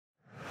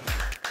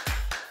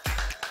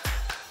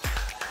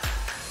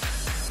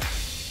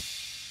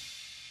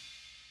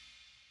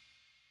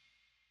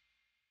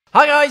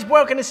Hi guys,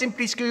 welcome to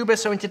Simply Scuba.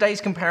 So in today's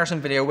comparison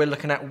video, we're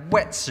looking at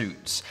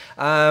wetsuits.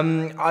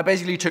 I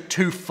basically took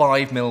two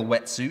 5mm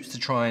wetsuits to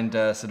try and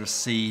sort of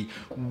see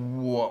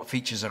what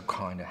features are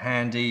kind of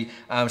handy.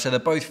 So they're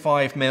both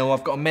 5mm.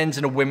 I've got a men's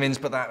and a women's,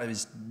 but that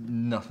is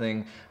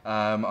nothing.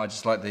 I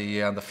just like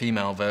the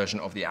female version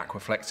of the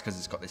AquaFlex because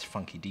it's got this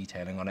funky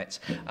detailing on it.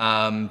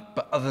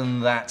 But other than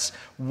that,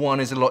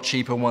 one is a lot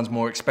cheaper, one's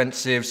more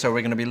expensive. So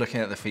we're going to be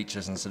looking at the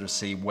features and sort of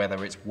see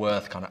whether it's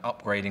worth kind of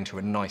upgrading to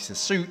a nicer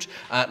suit.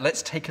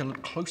 Let's take a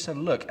closer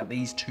look at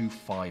these two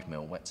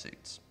 5mm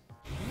wetsuits.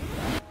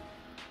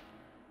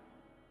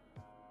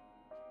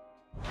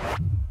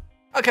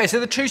 Okay,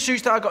 so the two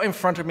suits that I got in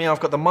front of me, I've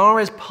got the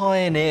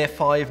Pioneer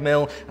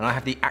 5mm and I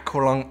have the Aqua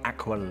Lung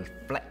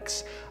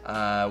AquaFlex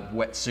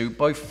wetsuit,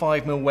 both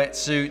 5mm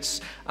wetsuits,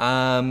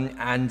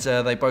 and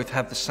they both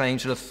have the same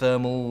sort of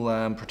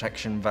thermal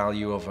protection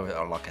value of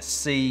like a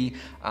C.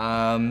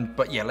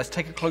 But yeah, let's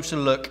take a closer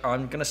look.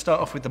 I'm going to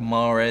start off with the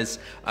Mares.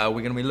 We're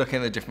going to be looking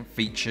at the different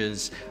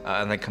features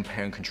and then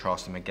compare and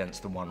contrast them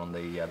against the one on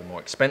the more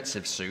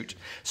expensive suit.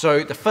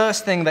 So the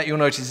first thing that you'll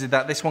notice is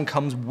that this one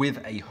comes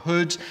with a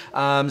hood,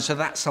 so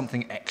that's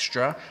something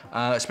extra,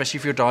 especially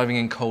if you're diving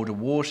in colder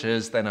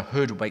waters. Then a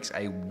hood makes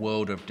a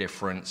world of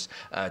difference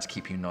to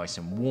keep you nice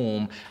and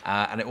warm,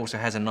 and it also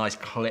has a nice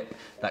clip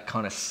that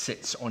kind of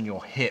sits on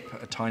your hip,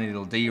 a tiny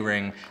little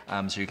D-ring,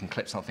 so you can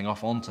clip something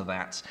off onto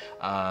that.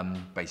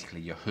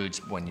 Basically your hood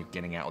when you're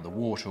getting out of the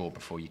water or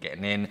before you're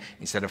getting in,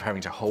 instead of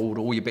having to hold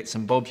all your bits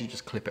and bobs, you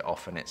just clip it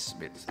off and it's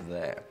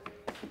there.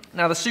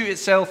 Now the suit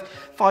itself,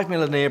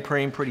 5mm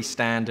neoprene, pretty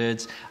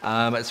standard.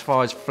 As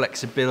far as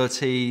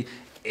flexibility,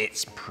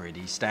 it's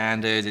pretty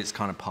standard. It's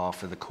kind of par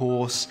for the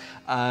course.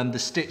 The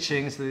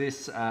stitching, so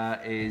this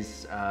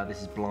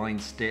is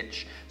blind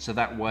stitch, so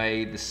that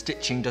way the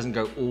stitching doesn't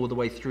go all the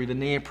way through the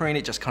neoprene.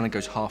 It just kind of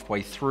goes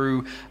halfway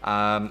through,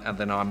 and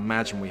then I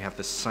imagine we have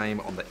the same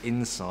on the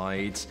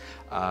inside.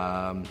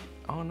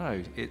 Oh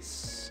no, it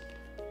is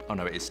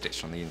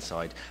stitched on the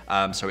inside.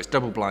 So it's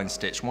double blind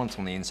stitch, once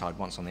on the inside,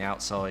 once on the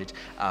outside,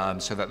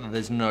 so that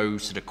there's no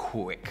sort of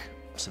quick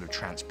sort of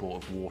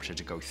transport of water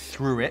to go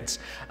through it.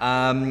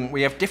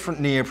 We have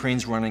different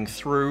neoprenes running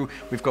through.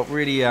 We've got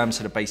really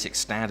sort of basic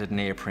standard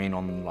neoprene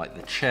on like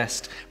the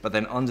chest, but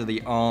then under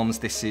the arms,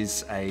 this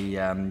is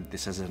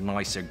a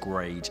nicer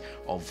grade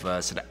of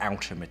sort of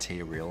outer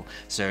material.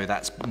 So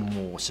that's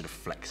more sort of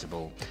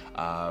flexible,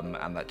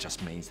 and that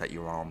just means that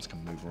your arms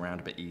can move around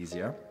a bit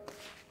easier.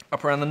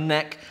 Up around the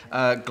neck,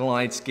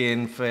 glide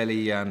skin,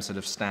 fairly sort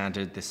of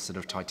standard, this sort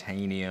of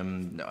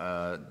titanium,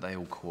 they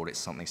all call it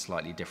something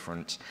slightly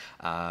different.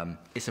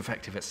 It's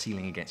effective at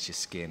sealing against your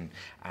skin,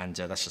 and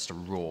that's just a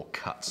raw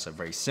cut, so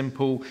very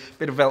simple.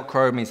 Bit of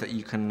Velcro means that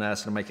you can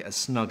sort of make it as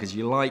snug as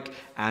you like,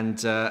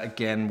 and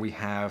again we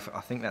have,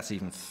 I think that's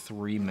even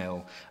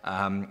 3mm.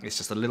 It's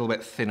just a little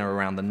bit thinner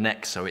around the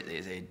neck, so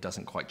it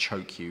doesn't quite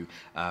choke you,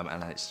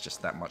 and it's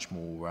just that much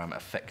more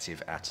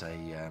effective at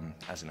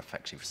as an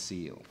effective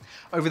seal.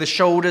 Over the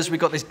shoulders, we've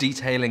got this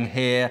detailing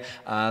here,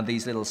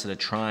 these little sort of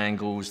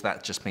triangles.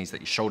 That just means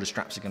that your shoulder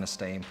straps are going to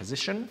stay in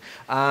position.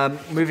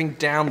 Moving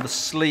down the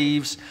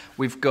sleeves,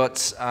 we've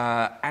got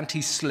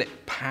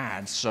anti-slip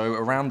pads. So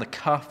around the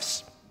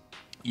cuffs,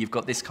 you've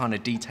got this kind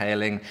of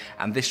detailing,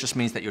 and this just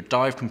means that your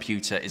dive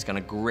computer is going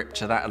to grip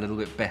to that a little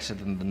bit better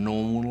than the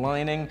normal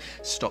lining,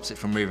 stops it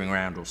from moving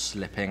around or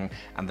slipping.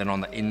 And then on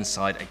the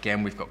inside,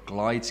 again, we've got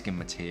glide skin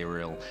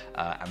material,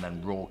 and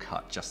then raw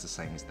cut, just the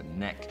same as the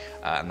neck,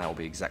 and that will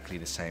be exactly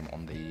the same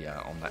on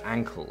the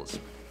ankles.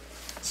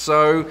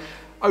 So,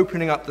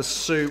 opening up the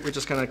suit, we're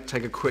just going to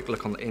take a quick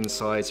look on the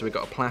inside. So we've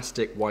got a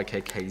plastic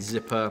YKK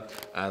zipper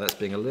that's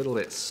being a little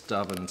bit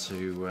stubborn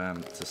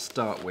to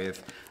start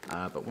with,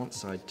 but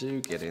once I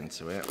do get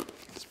into it,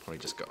 it's probably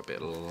just got a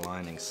bit of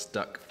lining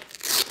stuck.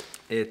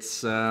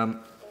 It's there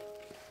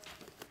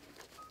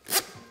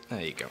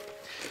you go.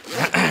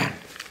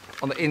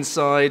 On the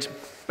inside,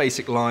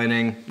 basic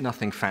lining,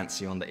 nothing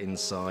fancy on the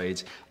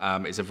inside.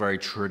 It's a very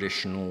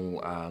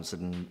traditional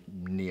sort of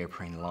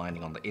neoprene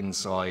lining on the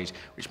inside,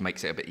 which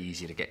makes it a bit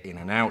easier to get in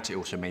and out. It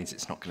also means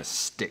it's not going to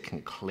stick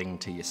and cling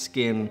to your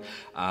skin,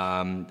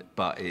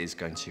 but it is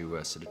going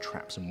to sort of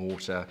trap some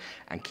water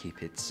and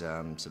keep it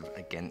sort of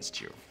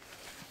against you.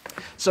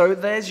 So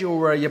there's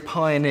your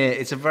Pioneer.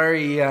 It's a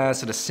very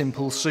sort of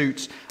simple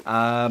suit,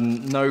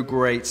 no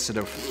great sort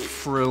of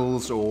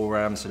frills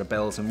or sort of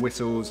bells and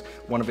whistles.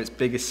 One of its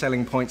biggest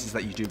selling points is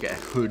that you do get a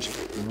hood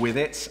with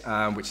it,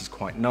 which is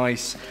quite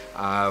nice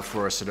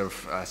for a sort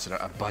of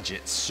a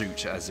budget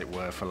suit, as it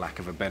were, for lack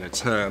of a better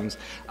terms.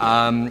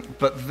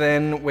 But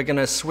then we're going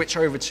to switch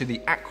over to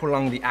the Aqua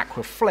Lung, the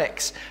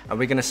AquaFlex, and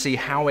we're going to see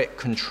how it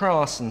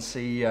contrasts and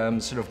see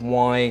sort of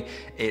why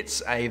it's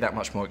that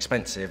much more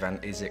expensive,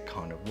 and is it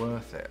kind of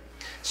worth it.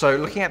 So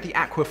looking at the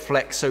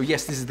AquaFlex, so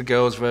yes, this is the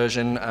girls'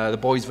 version, the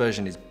boys'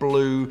 version is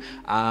blue,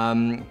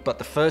 but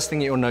the first thing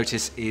you'll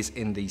notice is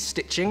in the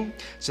stitching.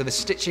 So the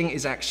stitching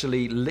is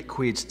actually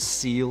liquid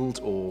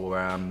sealed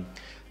or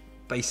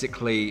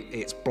basically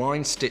it's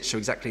blind stitched, so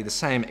exactly the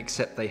same,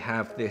 except they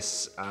have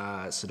this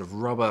sort of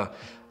rubber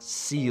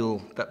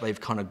seal that they've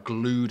kind of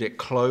glued it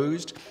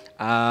closed.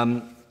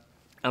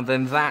 And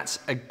then that,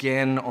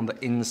 again, on the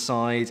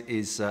inside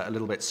is a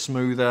little bit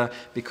smoother,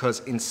 because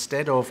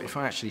instead of, if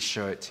I actually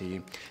show it to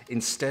you,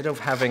 instead of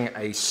having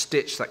a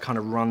stitch that kind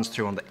of runs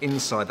through on the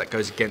inside that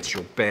goes against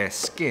your bare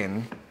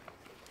skin,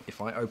 if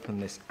I open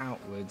this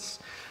outwards,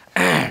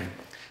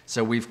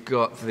 so we've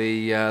got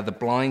the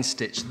blind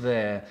stitch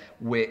there,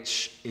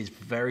 which is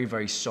very,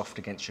 very soft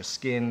against your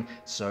skin.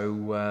 So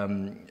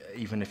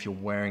even if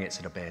you're wearing it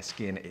to the bare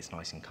skin, it's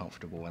nice and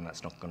comfortable, and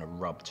that's not going to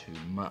rub too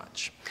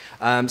much.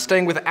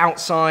 Staying with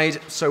outside,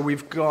 so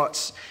we've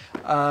got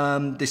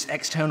this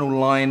external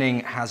lining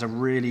has a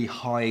really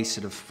high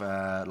sort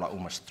of like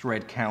almost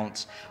thread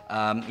count.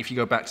 If you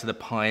go back to the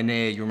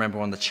Pioneer, you remember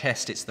on the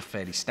chest it's the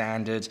fairly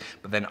standard,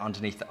 but then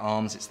underneath the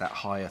arms it's that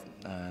higher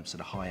sort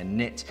of higher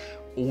knit.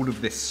 All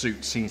of this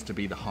suit seems to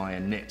be the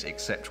higher knit,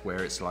 except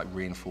where it's like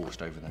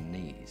reinforced over the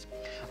knees.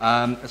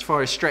 As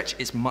far as stretch,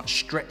 it's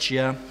much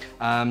stretchier.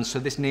 So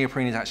this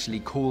neoprene is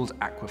actually called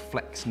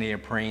AquaFlex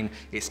neoprene.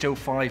 It's still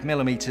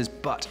 5mm,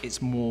 but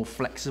it's more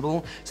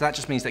flexible. So that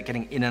just means that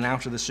getting in and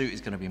out of the suit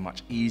is going to be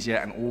much easier,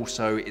 and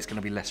also it's going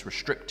to be less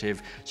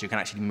restrictive, so you can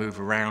actually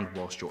move around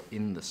whilst you're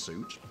in the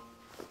suit.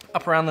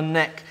 Up around the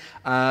neck,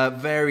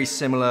 very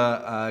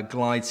similar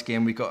glide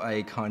skin. We've got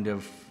a kind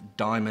of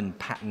diamond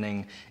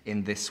patterning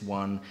in this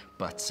one,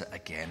 but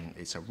again,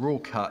 it's a raw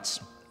cut.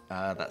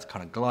 That's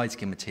kind of glide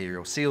skin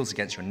material, seals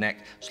against your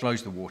neck,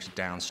 slows the water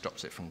down,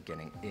 stops it from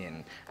getting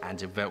in,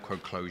 and a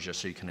Velcro closure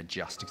so you can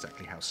adjust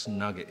exactly how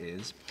snug it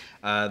is.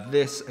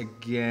 This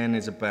again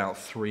is about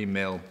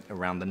 3mm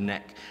around the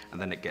neck,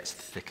 and then it gets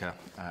thicker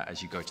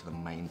as you go to the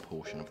main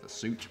portion of the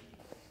suit.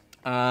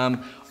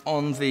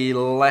 On the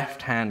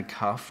left-hand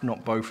cuff,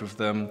 not both of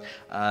them,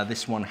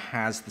 this one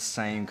has the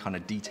same kind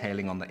of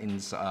detailing on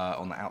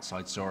the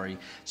outside, sorry.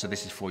 So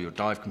this is for your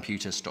dive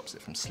computer, stops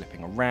it from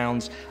slipping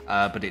around,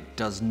 but it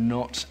does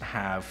not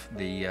have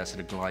the sort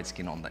of glide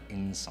skin on the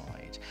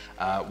inside.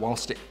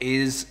 Whilst it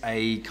is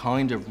a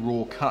kind of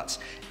raw cut,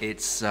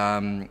 it's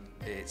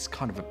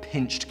kind of a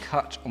pinched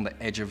cut on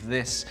the edge of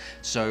this.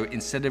 So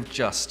instead of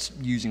just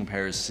using a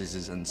pair of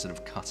scissors and sort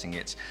of cutting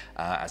it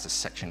as a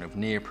section of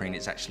neoprene,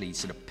 it's actually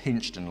sort of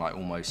pinched and like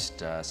almost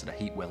sort of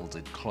heat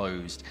welded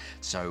closed.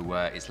 So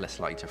it's less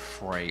likely to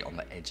fray on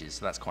the edges.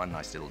 So that's quite a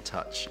nice little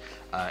touch.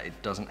 It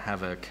doesn't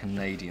have a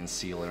Canadian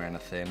seal or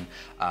anything.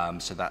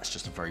 So that's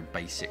just a very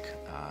basic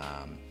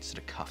sort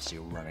of cuff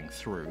seal running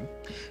through.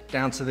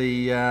 Down to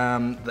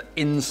the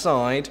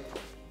inside.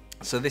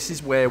 So this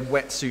is where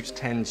wetsuits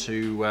tend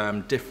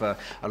to differ.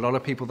 A lot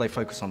of people, they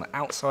focus on the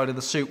outside of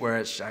the suit,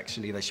 whereas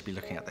actually they should be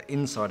looking at the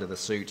inside of the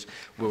suit.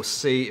 We'll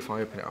see if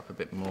I open it up a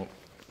bit more.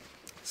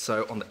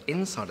 So on the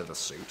inside of the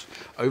suit,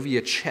 over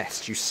your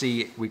chest, you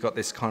see we've got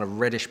this kind of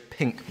reddish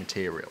pink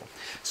material.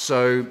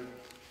 So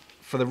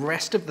for the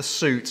rest of the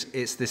suit,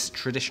 it's this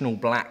traditional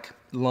black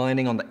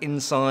lining on the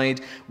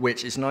inside,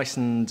 which is nice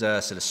and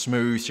sort of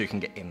smooth, so you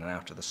can get in and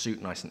out of the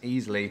suit nice and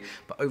easily.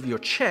 But over your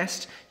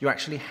chest, you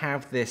actually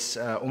have this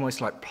almost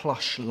like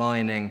plush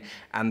lining,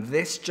 and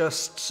this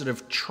just sort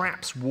of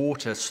traps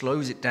water,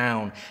 slows it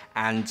down,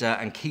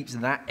 and keeps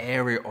that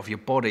area of your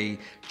body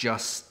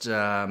just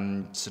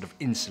sort of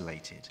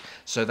insulated.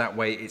 So that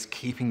way it's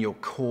keeping your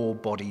core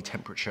body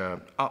temperature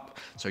up,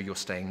 so you're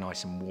staying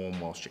nice and warm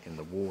whilst you're in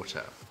the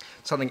water.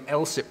 Something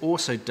else it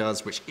also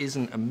does, which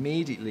isn't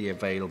immediately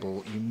available,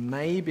 you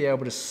may be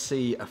able to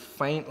see a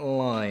faint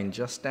line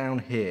just down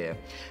here,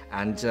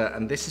 and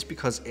this is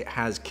because it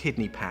has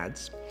kidney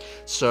pads.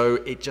 So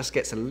it just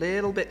gets a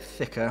little bit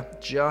thicker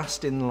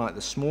just in like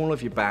the small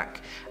of your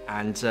back,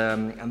 and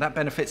that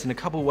benefits in a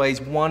couple of ways.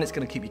 One, it's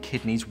going to keep your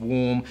kidneys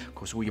warm. Of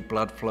course, all your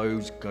blood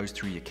flows goes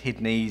through your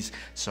kidneys,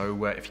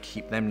 so if you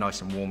keep them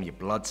nice and warm, your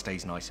blood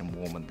stays nice and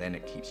warm, and then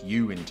it keeps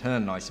you in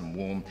turn nice and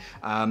warm.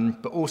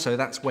 But also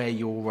that's where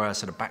your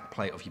sort of back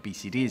plate of your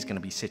BCD is going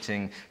to be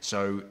sitting,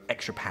 so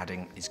extra padding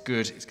is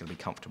good, it's going to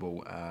be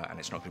comfortable, and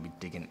it's not going to be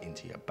digging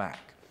into your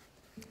back.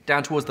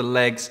 Down towards the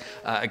legs,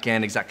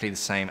 again exactly the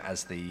same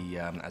as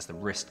the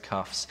wrist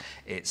cuffs.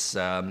 It's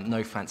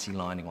no fancy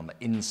lining on the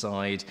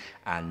inside,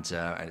 and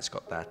it's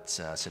got that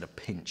sort of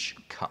pinch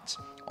cut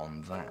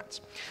on that.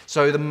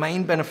 So the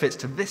main benefits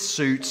to this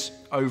suit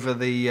over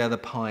the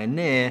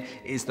Pioneer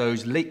is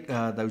those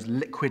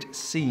liquid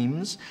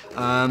seams.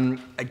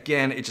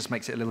 Again, it just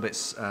makes it a little bit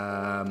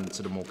sort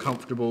of more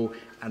comfortable,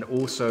 and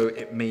also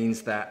it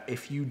means that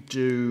if you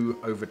do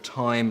over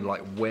time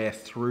like wear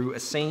through a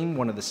seam,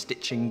 one of the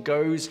stitching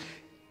goes,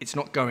 it's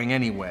not going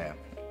anywhere.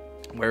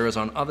 Whereas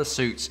on other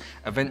suits,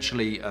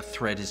 eventually a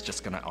thread is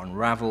just going to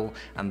unravel,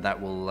 and that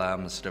will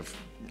sort of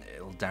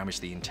damage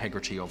the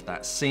integrity of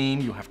that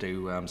seam. You'll have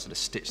to sort of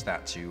stitch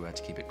that to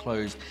keep it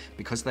closed.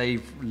 Because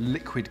they've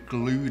liquid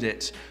glued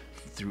it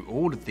through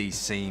all of these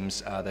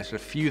seams, there's a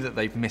few that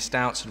they've missed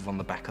out sort of on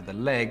the back of the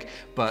leg,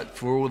 but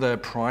for all the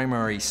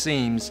primary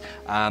seams,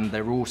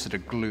 they're all sort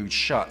of glued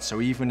shut.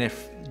 So even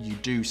if you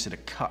do sort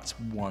of cut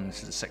one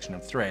sort of section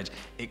of thread,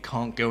 it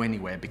can't go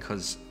anywhere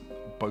because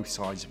both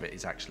sides of it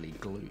is actually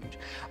glued.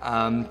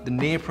 The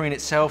neoprene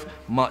itself,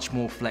 much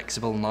more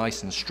flexible,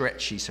 nice and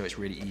stretchy, so it's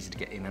really easy to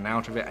get in and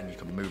out of it, and you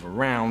can move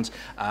around.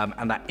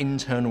 And that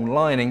internal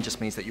lining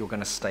just means that you're going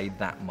to stay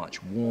that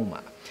much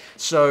warmer.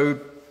 So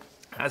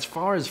as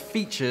far as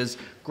features,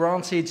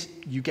 granted,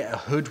 you get a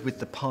hood with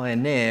the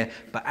Pioneer,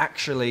 but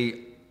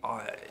actually,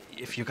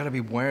 if you're going to be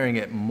wearing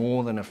it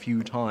more than a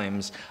few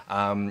times,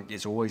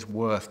 it's always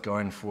worth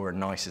going for a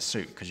nicer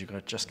suit, because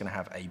you're just going to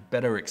have a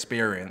better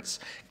experience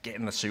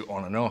getting the suit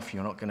on and off.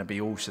 You're not going to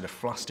be all sort of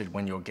flustered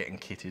when you're getting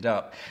kitted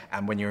up,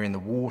 and when you're in the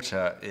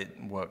water, it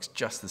works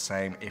just the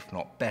same, if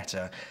not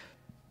better,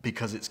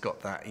 because it's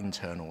got that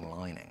internal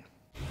lining.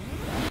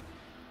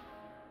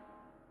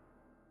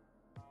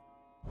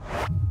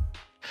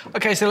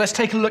 Okay, so let's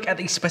take a look at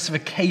the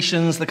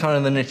specifications, the kind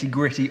of the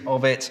nitty-gritty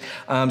of it.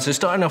 So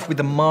starting off with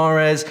the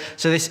Mares.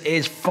 So this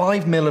is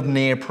 5mm of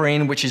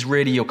neoprene, which is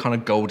really your kind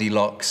of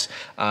Goldilocks.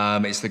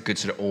 It's the good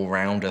sort of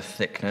all-rounder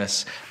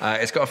thickness.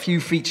 It's got a few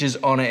features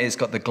on it. It's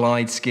got the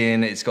glide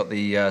skin. It's got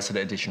the sort of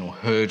additional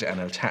hood and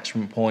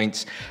attachment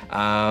point.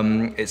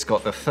 It's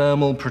got the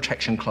thermal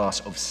protection class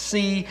of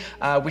C,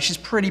 which is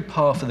pretty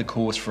par for the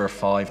course for a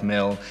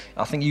 5mm.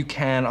 I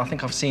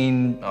think I've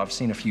seen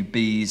a few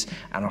Bs,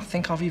 and I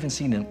think I've even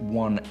seen a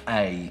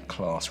 1A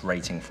class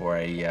rating for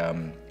a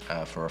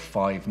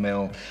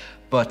 5mm.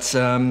 But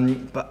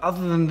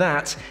other than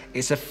that,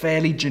 it's a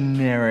fairly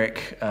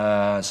generic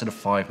sort of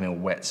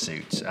 5mm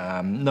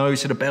wetsuit. No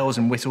sort of bells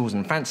and whistles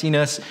and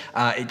fanciness.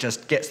 It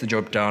just gets the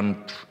job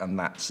done, and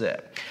that's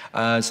it.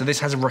 So this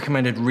has a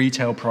recommended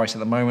retail price at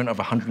the moment of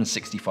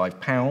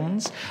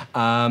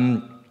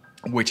 £165.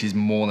 Which is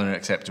more than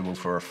acceptable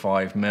for a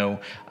 5mm.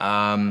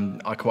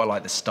 I quite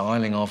like the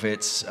styling of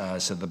it,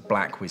 so the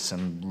black with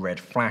some red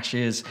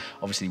flashes.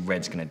 Obviously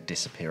red's gonna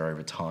disappear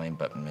over time,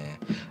 but meh,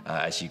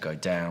 as you go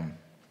down.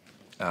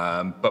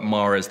 But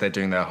Mares, they're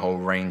doing their whole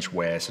range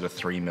where sort of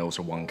 3mm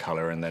are one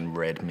color, and then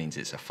red means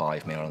it's a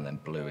 5mm, and then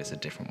blue is a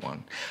different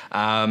one.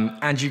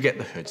 And you get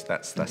the hoods,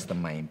 that's the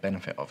main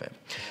benefit of it.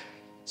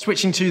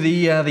 Switching to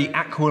the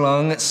Aqua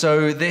Lung,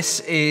 so this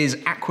is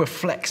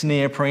AquaFlex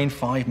neoprene,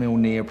 5mm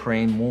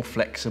neoprene, more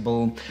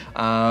flexible.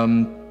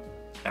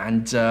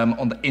 And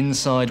on the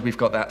inside, we've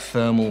got that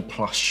thermal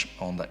plush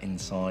on the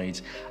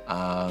inside,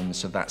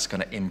 so that's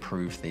going to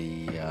improve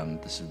the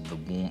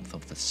warmth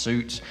of the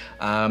suit.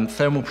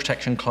 Thermal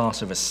protection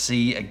class of a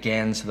C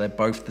again, so they're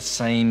both the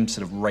same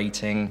sort of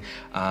rating,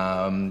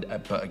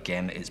 but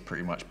again, it's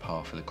pretty much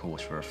par for the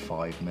course for a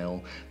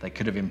 5mm. They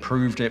could have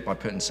improved it by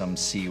putting some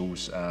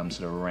seals sort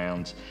of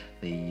around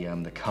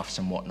the cuffs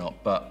and whatnot,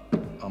 but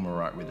I'm all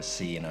right with a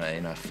C in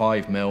a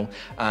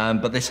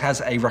 5mm. But this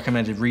has a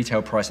recommended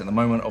retail price at the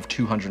moment of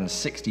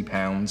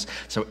 £260,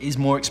 so it is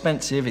more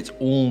expensive. It's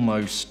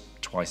almost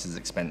twice as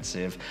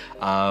expensive,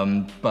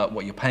 but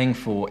what you're paying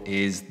for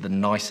is the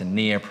nicer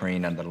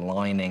neoprene and the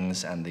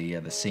linings and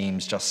the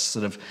seams, just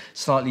sort of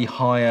slightly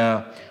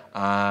higher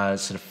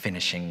sort of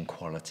finishing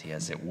quality,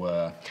 as it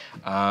were.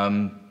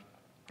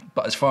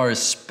 But as far as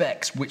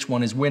specs, which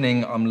one is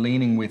winning, I'm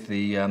leaning with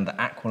the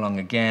Aqua Lung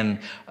again.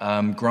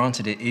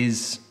 Granted, it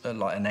is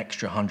like an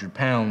extra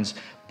 £100,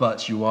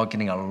 but you are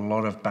getting a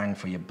lot of bang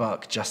for your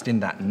buck just in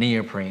that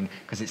neoprene,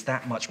 because it's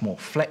that much more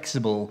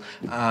flexible.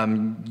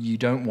 You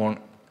don't want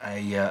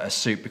a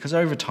suit, because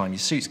over time your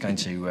suit's going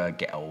to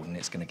get old and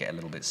it's going to get a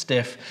little bit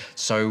stiff.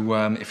 So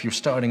if you're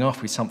starting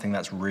off with something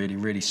that's really,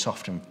 really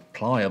soft and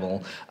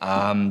pliable,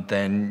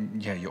 then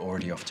yeah, you're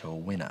already off to a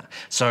winner.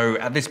 So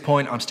at this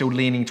point, I'm still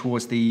leaning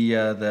towards the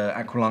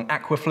Aqua Lung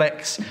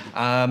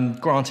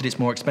AquaFlex. Granted, it's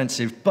more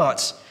expensive,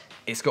 but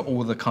it's got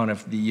all the kind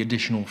of the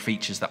additional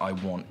features that I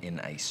want in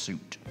a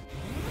suit.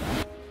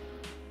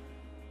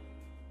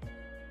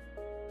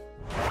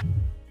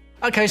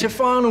 Okay, so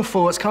final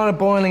thoughts, kind of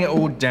boiling it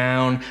all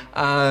down,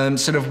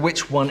 sort of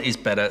which one is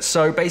better.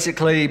 So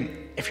basically,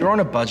 if you're on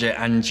a budget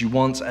and you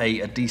want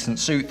a decent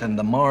suit, then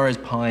the Mares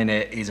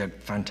Pioneer is a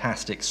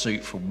fantastic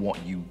suit for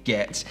what you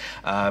get.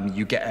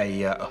 You get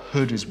a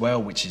hood as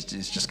well, which is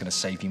just going to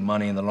save you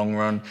money in the long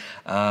run.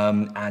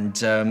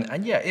 And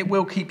yeah, it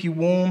will keep you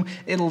warm.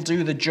 It'll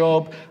do the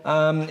job.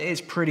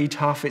 It's pretty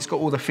tough. It's got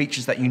all the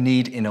features that you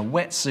need in a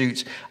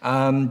wetsuit.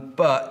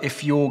 But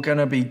if you're going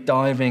to be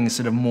diving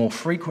sort of more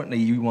frequently,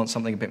 you want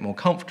something a bit more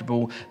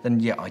comfortable, then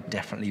yeah, I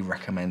definitely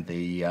recommend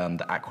the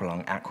Aqua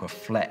Lung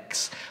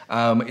AquaFlex.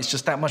 It's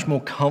just that much more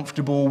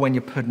comfortable when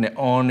you're putting it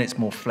on. It's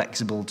more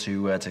flexible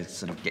to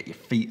sort of get your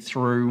feet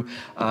through.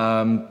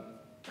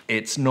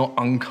 It's not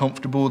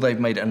uncomfortable. They've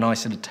made it a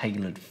nice sort of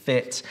tailored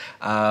fit,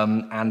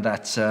 and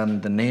that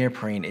the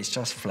neoprene is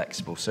just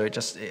flexible, so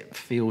it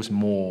feels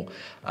more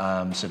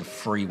sort of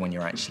free when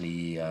you're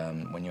actually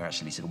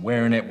sort of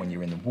wearing it. When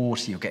you're in the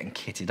water, you're getting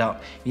kitted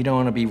up. You don't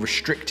want to be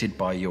restricted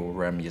by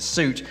your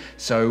suit.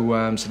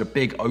 So sort of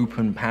big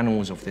open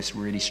panels of this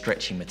really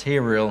stretchy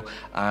material,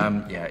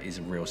 yeah, is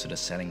a real sort of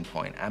selling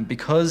point. And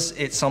because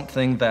it's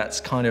something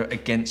that's kind of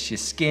against your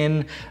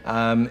skin,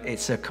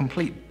 it's a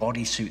complete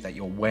bodysuit that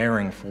you're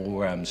wearing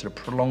going for sort of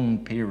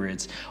prolonged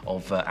periods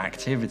of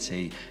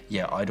activity,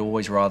 yeah, I'd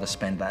always rather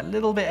spend that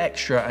little bit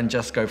extra and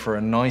just go for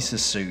a nicer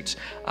suit,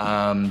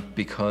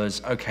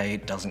 because, okay,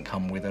 it doesn't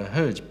come with a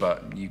hood,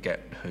 but you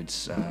get hoods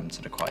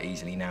sort of quite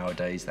easily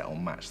nowadays that will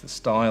match the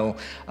style.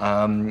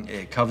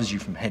 It covers you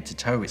from head to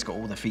toe. It's got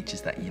all the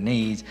features that you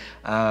need,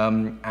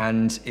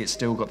 and it's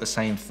still got the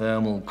same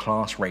thermal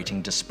class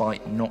rating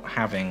despite not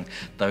having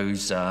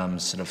those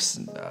sort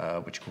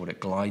of what you call it,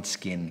 glide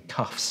skin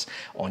cuffs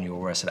on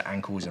your sort of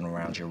ankles and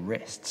around your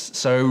wrists.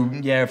 So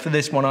yeah, for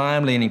this one I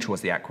am leaning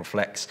towards the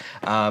AquaFlex.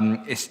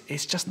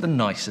 It's just the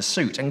nicer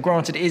suit, and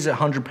granted it is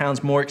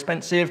 £100 more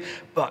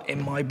expensive, but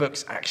in my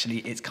books actually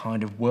it's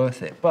kind of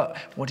worth it. But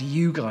what do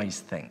you guys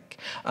think?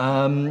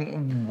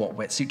 What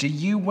wetsuit do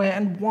you wear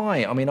and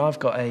why? I mean, I've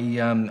got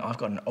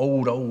an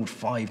old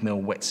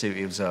 5mm wetsuit.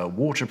 It was a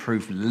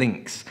waterproof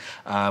Lynx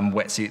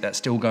wetsuit that's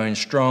still going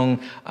strong,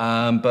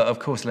 but of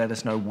course let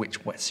us know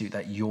which wetsuit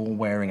that you're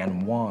wearing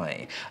and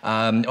why.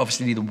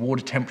 Obviously the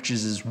water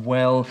temperatures as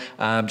well,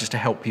 just to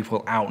help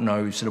people out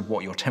know sort of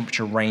what your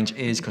temperature range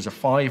is, because a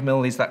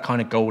 5mm is that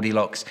kind of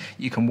Goldilocks.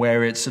 You can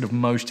wear it sort of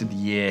most of the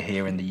year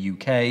here in the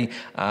UK,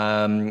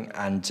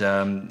 and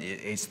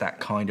it's that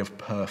kind of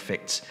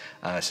perfect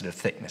sort of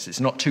thickness. It's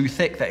not too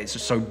thick that it's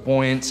so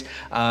buoyant,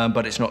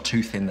 but it's not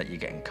too thin that you're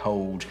getting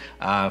cold.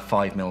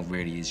 5mm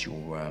really is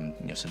your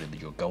sort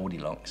of your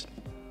Goldilocks.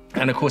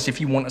 And of course, if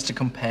you want us to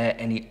compare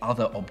any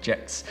other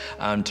objects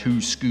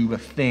to scuba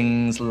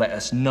things, let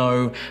us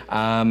know,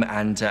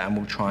 and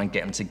we'll try and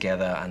get them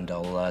together, and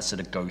I'll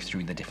sort of go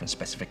through the different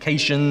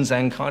specifications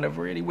and kind of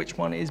really which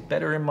one is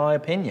better in my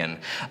opinion.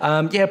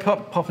 Yeah,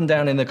 pop them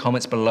down in the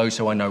comments below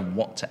so I know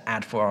what to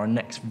add for our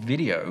next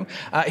video.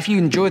 If you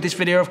enjoyed this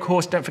video, of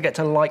course, don't forget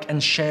to like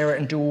and share it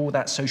and do all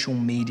that social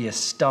media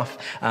stuff,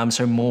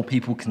 so more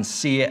people can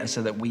see it and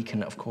so that we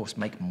can, of course,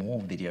 make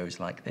more videos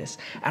like this.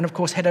 And of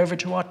course, head over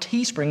to our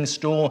Teespring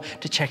store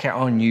to check out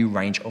our new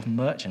range of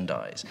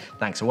merchandise.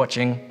 Thanks for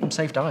watching and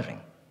safe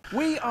diving.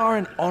 We are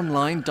an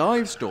online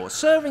dive store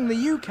serving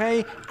the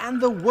UK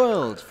and the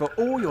world for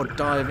all your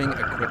diving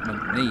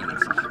equipment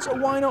needs. So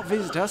why not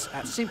visit us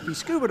at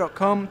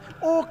simplyscuba.com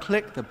or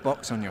click the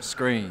box on your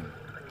screen.